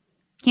thoughts.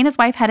 He and his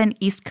wife had an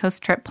East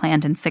Coast trip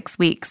planned in 6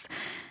 weeks,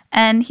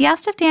 and he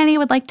asked if Dani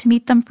would like to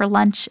meet them for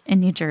lunch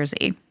in New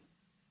Jersey.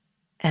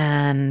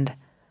 And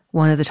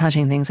one of the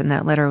touching things in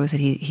that letter was that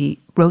he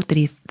wrote that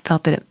he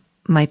felt that it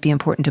might be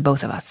important to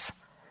both of us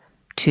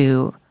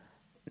to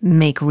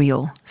make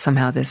real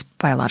somehow this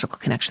biological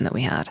connection that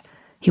we had.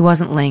 He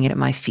wasn't laying it at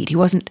my feet. He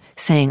wasn't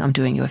saying, I'm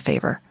doing you a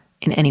favor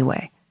in any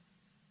way.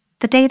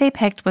 The day they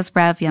picked was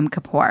Rev Yom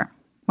Kippur,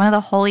 one of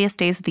the holiest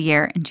days of the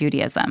year in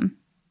Judaism.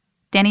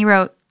 Dani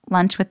wrote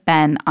lunch with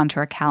Ben onto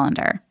her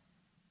calendar.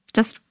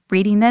 Just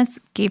reading this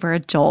gave her a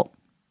jolt.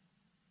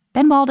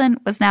 Ben Walden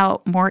was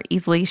now more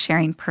easily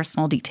sharing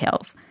personal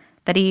details,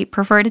 that he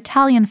preferred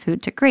Italian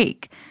food to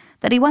Greek,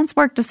 that he once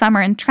worked a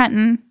summer in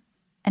Trenton,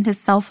 and his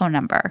cell phone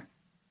number.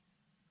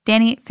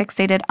 Dani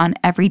fixated on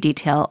every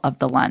detail of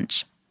the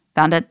lunch.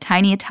 found a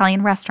tiny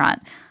Italian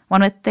restaurant,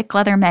 one with thick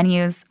leather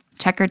menus,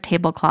 checkered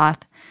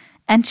tablecloth,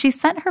 and she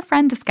sent her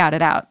friend to scout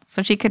it out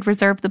so she could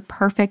reserve the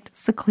perfect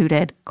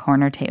secluded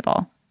corner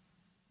table.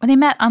 When they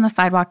met on the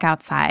sidewalk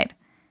outside,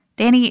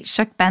 Dani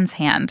shook Ben's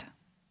hand.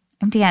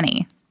 I'm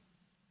Dani.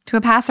 To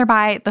a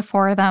passerby, the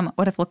four of them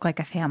would have looked like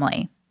a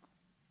family.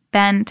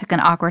 Ben took an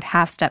awkward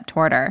half-step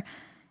toward her,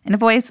 in a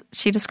voice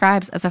she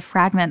describes as a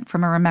fragment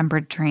from a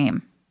remembered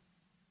dream.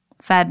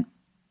 Said,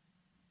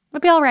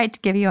 "It'd be all right to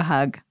give you a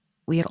hug."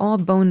 We had all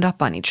boned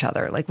up on each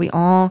other.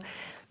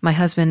 My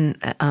husband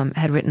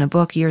had written a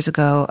book years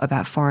ago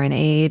about foreign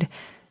aid.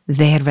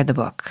 They had read the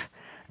book.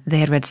 They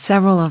had read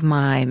several of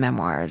my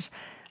memoirs.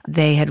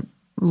 They had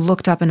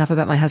looked up enough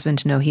about my husband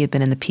to know he had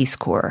been in the Peace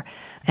Corps.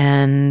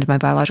 And my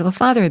biological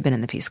father had been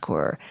in the Peace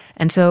Corps.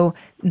 And so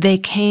they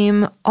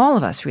came, all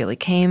of us really,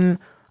 came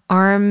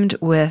armed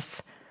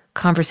with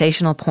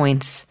conversational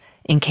points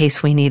in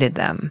case we needed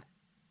them.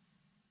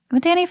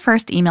 When Dani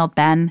first emailed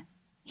Ben,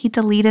 he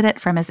deleted it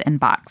from his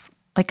inbox,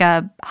 like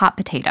a hot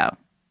potato.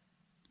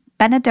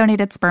 Ben had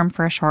donated sperm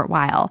for a short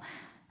while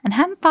and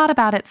hadn't thought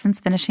about it since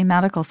finishing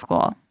medical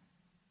school.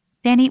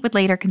 Dani would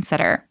later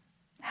consider,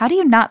 how do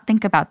you not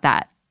think about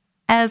that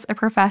as a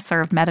professor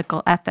of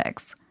medical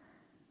ethics?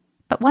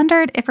 But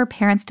wondered if her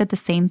parents did the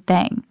same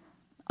thing,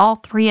 all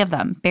three of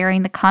them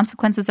bearing the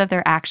consequences of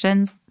their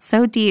actions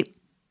so deep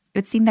it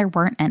would seem there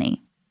weren't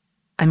any.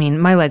 I mean,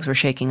 my legs were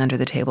shaking under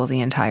the table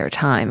the entire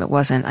time.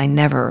 I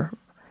never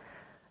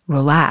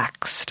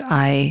relaxed.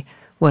 I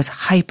was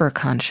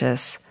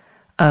hyper-conscious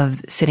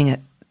of sitting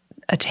at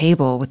a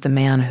table with the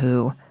man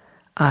who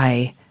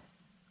I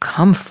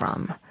come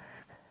from.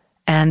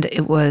 And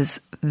it was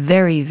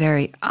very,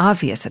 very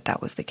obvious that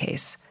that was the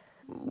case.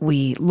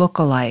 We look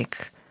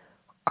alike.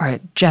 Our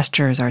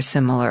gestures are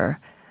similar.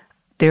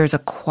 There's a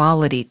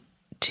quality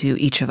to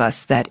each of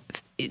us that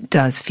it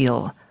does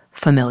feel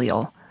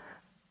familial.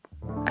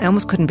 I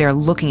almost couldn't bear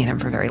looking at him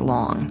for very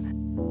long.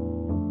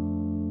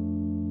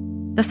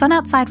 The sun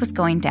outside was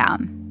going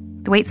down.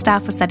 The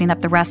waitstaff was setting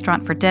up the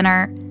restaurant for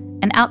dinner,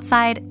 and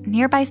outside,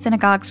 nearby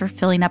synagogues were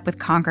filling up with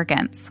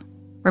congregants,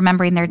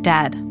 remembering their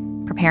dead,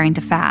 preparing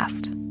to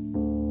fast.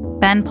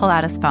 Ben pulled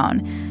out his phone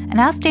and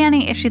asked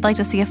Dani if she'd like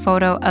to see a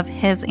photo of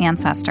his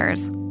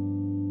ancestors.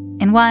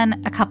 In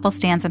one, a couple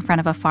stands in front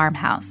of a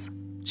farmhouse.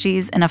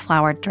 She's in a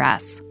flowered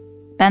dress.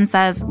 Ben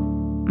says,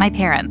 "My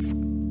parents,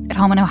 at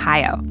home in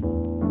Ohio."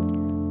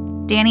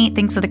 Dani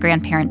thinks of the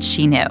grandparents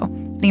she knew,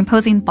 the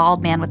imposing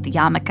bald man with the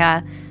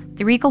yarmulke,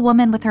 the regal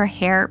woman with her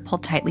hair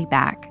pulled tightly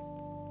back.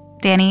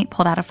 Dani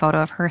pulled out a photo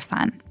of her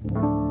son,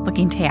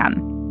 looking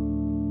tan,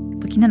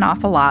 looking an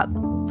awful lot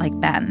like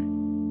Ben.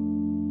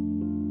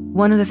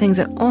 One of the things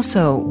that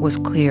also was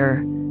clear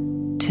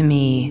to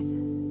me,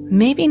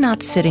 maybe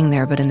not sitting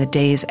there, but in the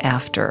days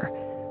after,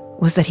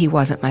 was that he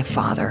wasn't my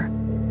father.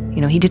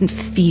 He didn't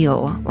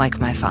feel like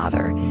my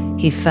father.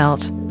 He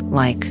felt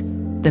like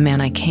the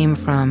man I came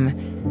from.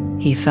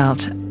 He felt,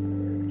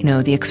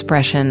 the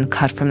expression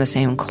cut from the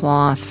same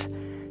cloth.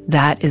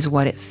 That is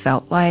what it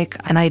felt like.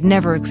 And I'd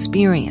never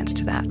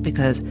experienced that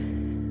because,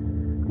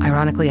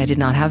 ironically, I did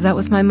not have that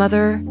with my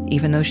mother,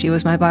 even though she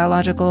was my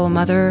biological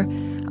mother.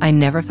 I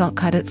never felt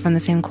cut from the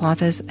same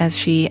cloth as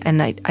she,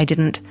 and I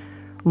didn't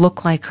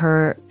look like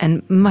her,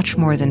 and much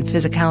more than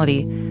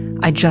physicality,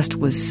 I just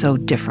was so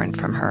different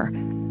from her.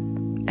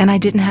 And I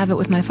didn't have it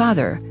with my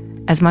father.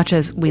 As much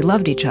as we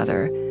loved each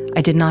other,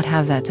 I did not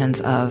have that sense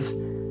of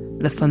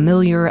the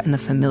familiar and the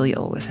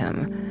familial with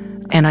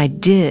him. And I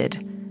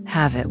did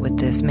have it with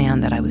this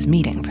man that I was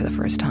meeting for the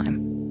first time.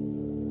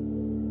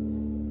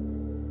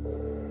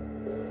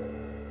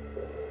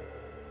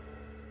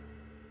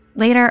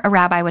 Later, a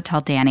rabbi would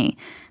tell Dani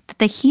that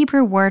the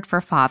Hebrew word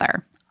for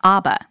father,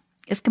 Abba,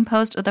 is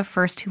composed of the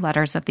first two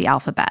letters of the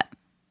alphabet,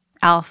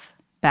 Alph,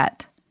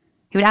 Bet.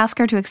 He would ask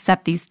her to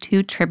accept these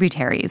two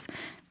tributaries,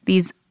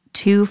 these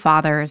two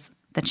fathers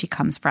that she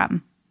comes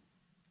from.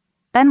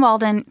 Ben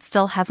Walden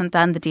still hasn't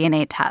done the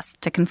DNA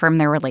test to confirm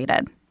they're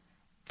related.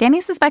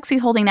 Dani suspects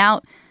he's holding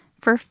out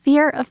for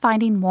fear of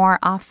finding more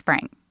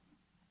offspring.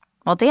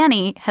 While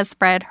Dani has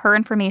spread her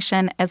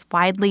information as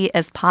widely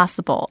as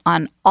possible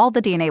on all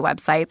the DNA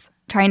websites,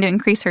 trying to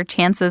increase her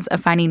chances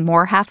of finding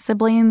more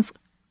half-siblings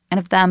and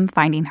of them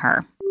finding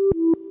her.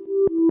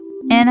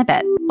 In a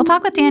bit, we'll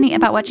talk with Dani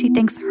about what she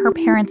thinks her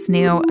parents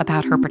knew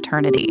about her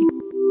paternity.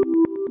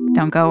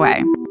 Don't go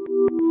away.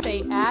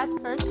 Say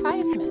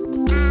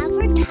advertisement.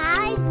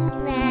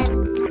 Advertisement.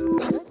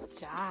 Good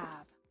job.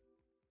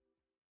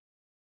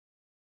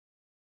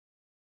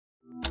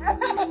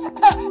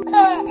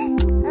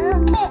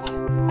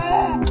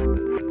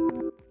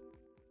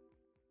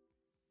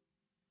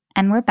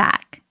 And we're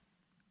back.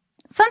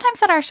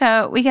 Sometimes at our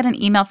show, we get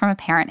an email from a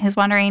parent who's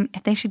wondering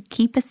if they should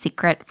keep a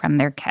secret from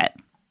their kid.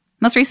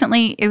 Most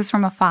recently, it was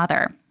from a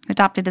father who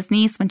adopted his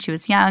niece when she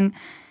was young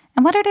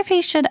and wondered if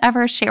he should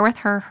ever share with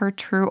her her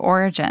true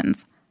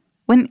origins.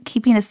 Wouldn't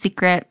keeping a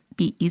secret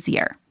be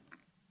easier?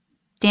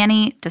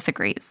 Dani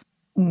disagrees.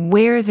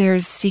 Where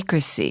there's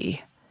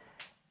secrecy,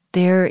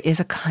 there is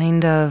a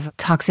kind of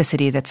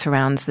toxicity that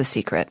surrounds the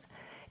secret.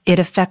 It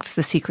affects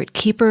the secret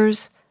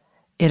keepers.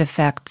 It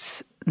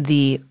affects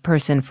the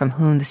person from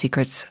whom the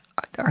secrets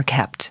are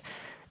kept.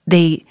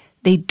 They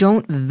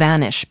don't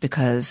vanish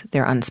because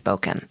they're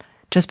unspoken.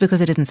 Just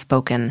because it isn't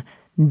spoken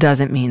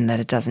doesn't mean that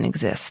it doesn't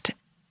exist.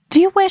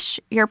 Do you wish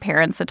your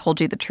parents had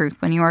told you the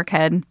truth when you were a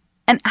kid?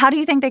 And how do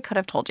you think they could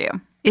have told you?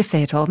 If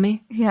they had told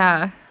me?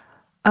 Yeah.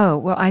 Oh,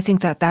 well, I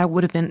think that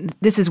would have been,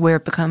 this is where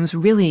it becomes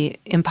really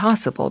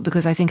impossible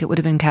because I think it would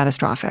have been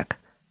catastrophic.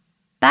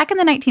 Back in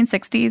the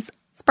 1960s,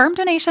 sperm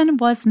donation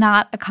was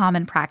not a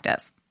common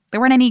practice. There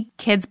weren't any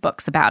kids'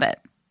 books about it.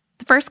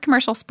 The first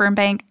commercial sperm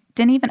bank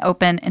didn't even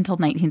open until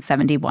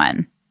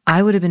 1971.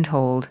 I would have been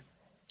told,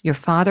 your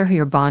father who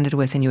you're bonded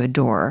with and you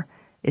adore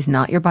is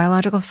not your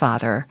biological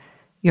father.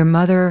 Your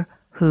mother,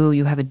 who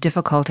you have a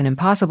difficult and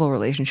impossible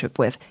relationship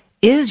with,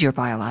 is your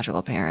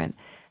biological parent.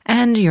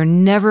 And you're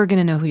never going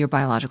to know who your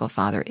biological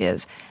father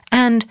is.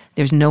 And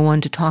there's no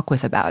one to talk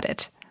with about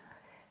it.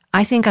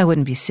 I think I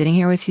wouldn't be sitting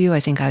here with you. I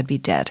think I'd be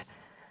dead.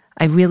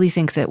 I really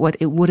think that what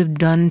it would have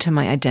done to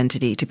my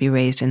identity to be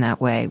raised in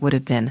that way would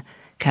have been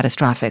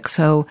catastrophic.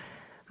 So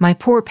my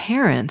poor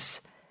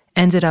parents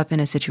ended up in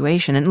a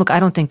situation, and look,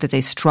 I don't think that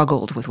they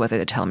struggled with whether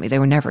to tell me. They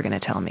were never going to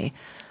tell me.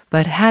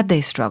 But had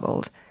they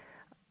struggled,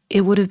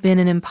 it would have been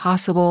an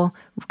impossible,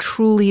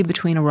 truly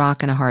between a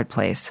rock and a hard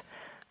place,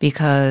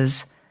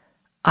 because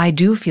I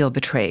do feel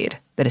betrayed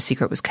that a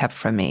secret was kept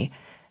from me,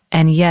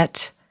 and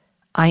yet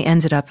I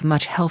ended up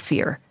much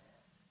healthier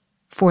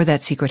for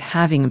that secret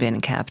having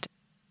been kept.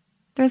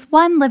 There's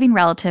one living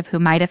relative who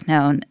might have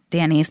known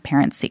Dani's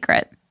parents'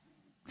 secret,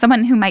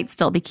 someone who might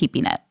still be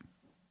keeping it.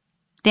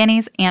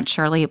 Dani's Aunt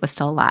Shirley was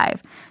still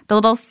alive, the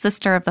little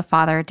sister of the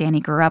father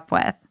Dani grew up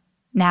with,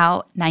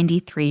 now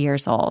 93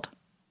 years old.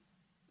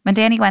 When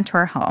Dani went to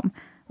her home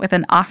with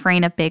an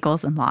offering of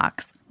bagels and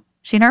lox,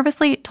 she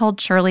nervously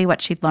told Shirley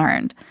what she'd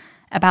learned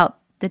about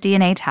the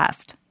DNA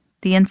test,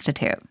 the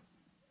Institute.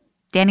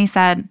 Dani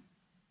said,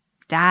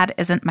 "Dad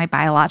isn't my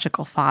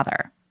biological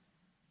father."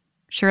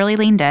 Shirley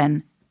leaned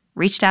in,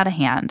 reached out a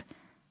hand,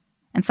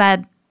 and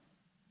said,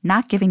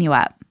 "Not giving you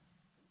up."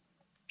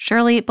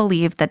 Shirley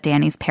believed that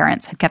Dani's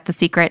parents had kept the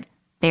secret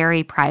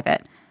very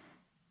private,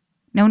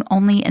 known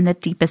only in the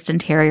deepest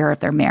interior of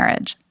their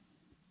marriage.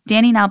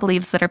 Dani now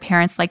believes that her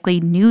parents likely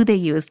knew they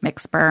used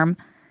mixed sperm,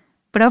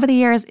 but over the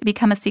years it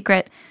became a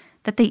secret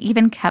that they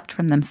even kept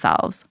from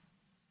themselves.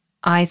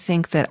 I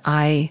think that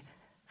I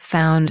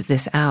found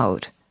this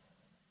out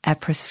at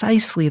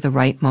precisely the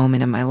right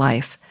moment in my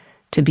life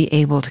to be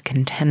able to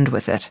contend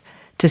with it,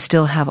 to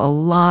still have a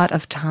lot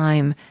of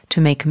time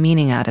to make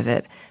meaning out of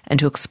it and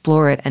to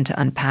explore it and to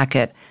unpack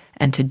it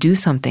and to do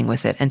something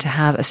with it and to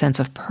have a sense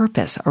of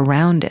purpose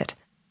around it.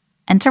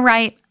 And to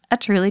write a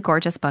truly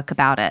gorgeous book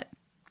about it.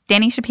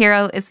 Dani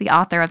Shapiro is the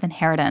author of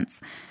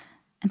Inheritance.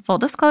 And full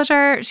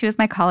disclosure, she was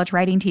my college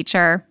writing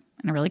teacher,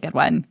 and a really good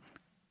one.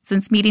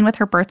 Since meeting with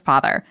her birth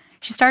father,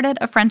 she started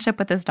a friendship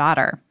with his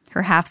daughter,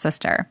 her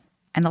half-sister.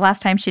 And the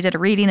last time she did a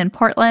reading in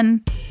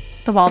Portland,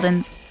 the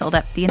Waldens filled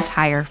up the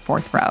entire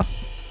fourth row.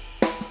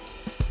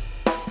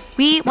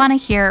 We want to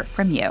hear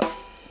from you.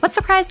 What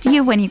surprised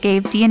you when you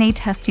gave DNA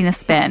testing a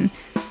spin?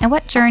 And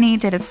what journey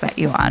did it set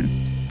you on?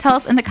 Tell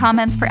us in the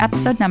comments for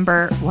episode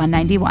number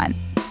 191.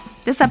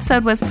 This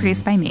episode was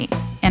produced by me,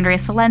 Andrea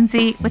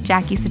Salenzi, with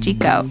Jackie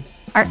Sajiko.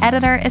 Our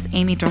editor is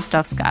Amy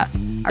Drozdowska.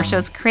 Our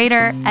show's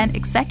creator and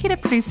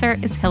executive producer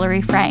is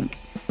Hillary Frank.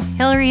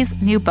 Hillary's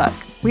new book,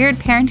 Weird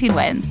Parenting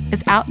Wins,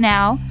 is out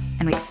now,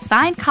 and we have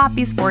signed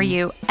copies for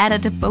you at a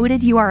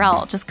devoted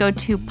URL. Just go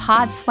to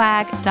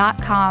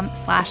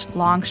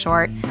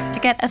podswag.com/longshort to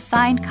get a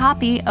signed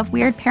copy of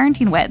Weird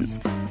Parenting Wins.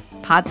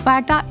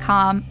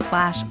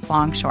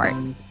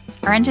 podswag.com/longshort.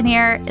 Our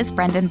engineer is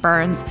Brendan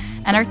Burns,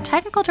 and our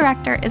technical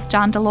director is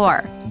John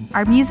Delore.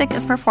 Our music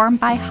is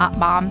performed by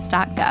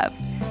hotmoms.gov.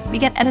 We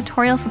get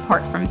editorial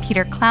support from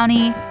Peter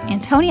Clowney,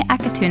 Antonia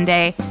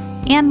Akatunde,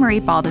 Anne-Marie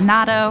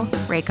Baldonado,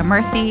 Reka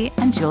Murthy,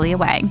 and Julia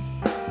Wang.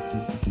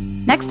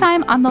 Next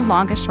time on The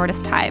Longest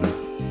Shortest Time,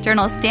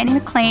 journalist Dani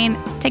McClain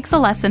takes a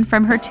lesson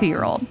from her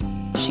 2-year-old.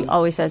 She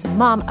always says,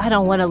 "Mom, I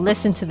don't want to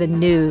listen to the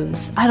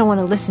news. I don't want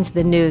to listen to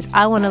the news.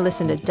 I want to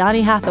listen to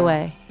Donny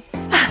Hathaway."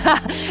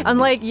 I'm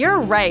like, you're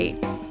right.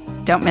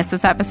 Don't miss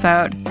this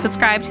episode.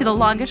 Subscribe to The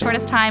Longest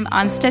Shortest Time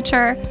on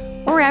Stitcher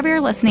or wherever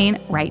you're listening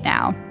right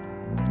now.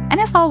 And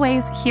as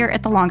always, here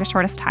at The Longest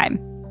Shortest Time,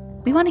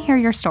 we want to hear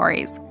your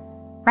stories.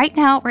 Right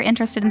now, we're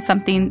interested in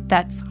something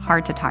that's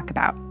hard to talk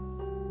about.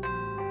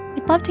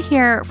 We'd love to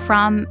hear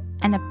from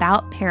and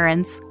about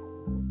parents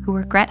who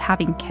regret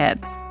having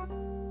kids.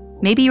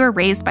 Maybe you were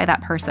raised by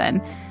that person.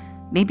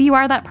 Maybe you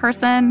are that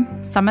person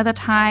some of the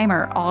time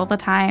or all the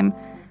time.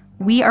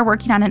 We are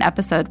working on an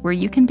episode where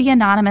you can be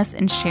anonymous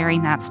in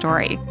sharing that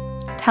story.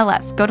 Tell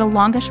us. Go to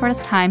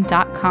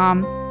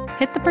longestshortesttime.com,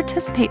 hit the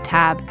Participate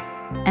tab,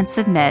 and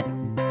submit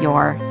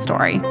your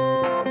story.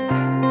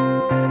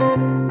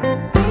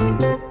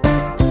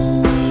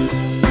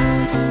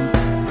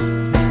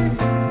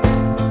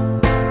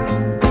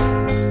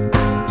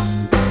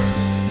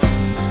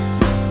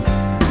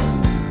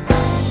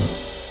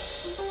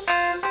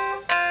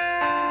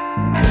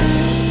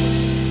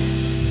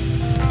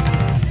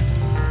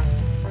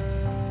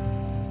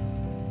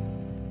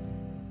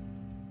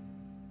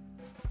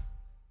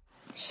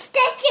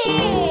 can't.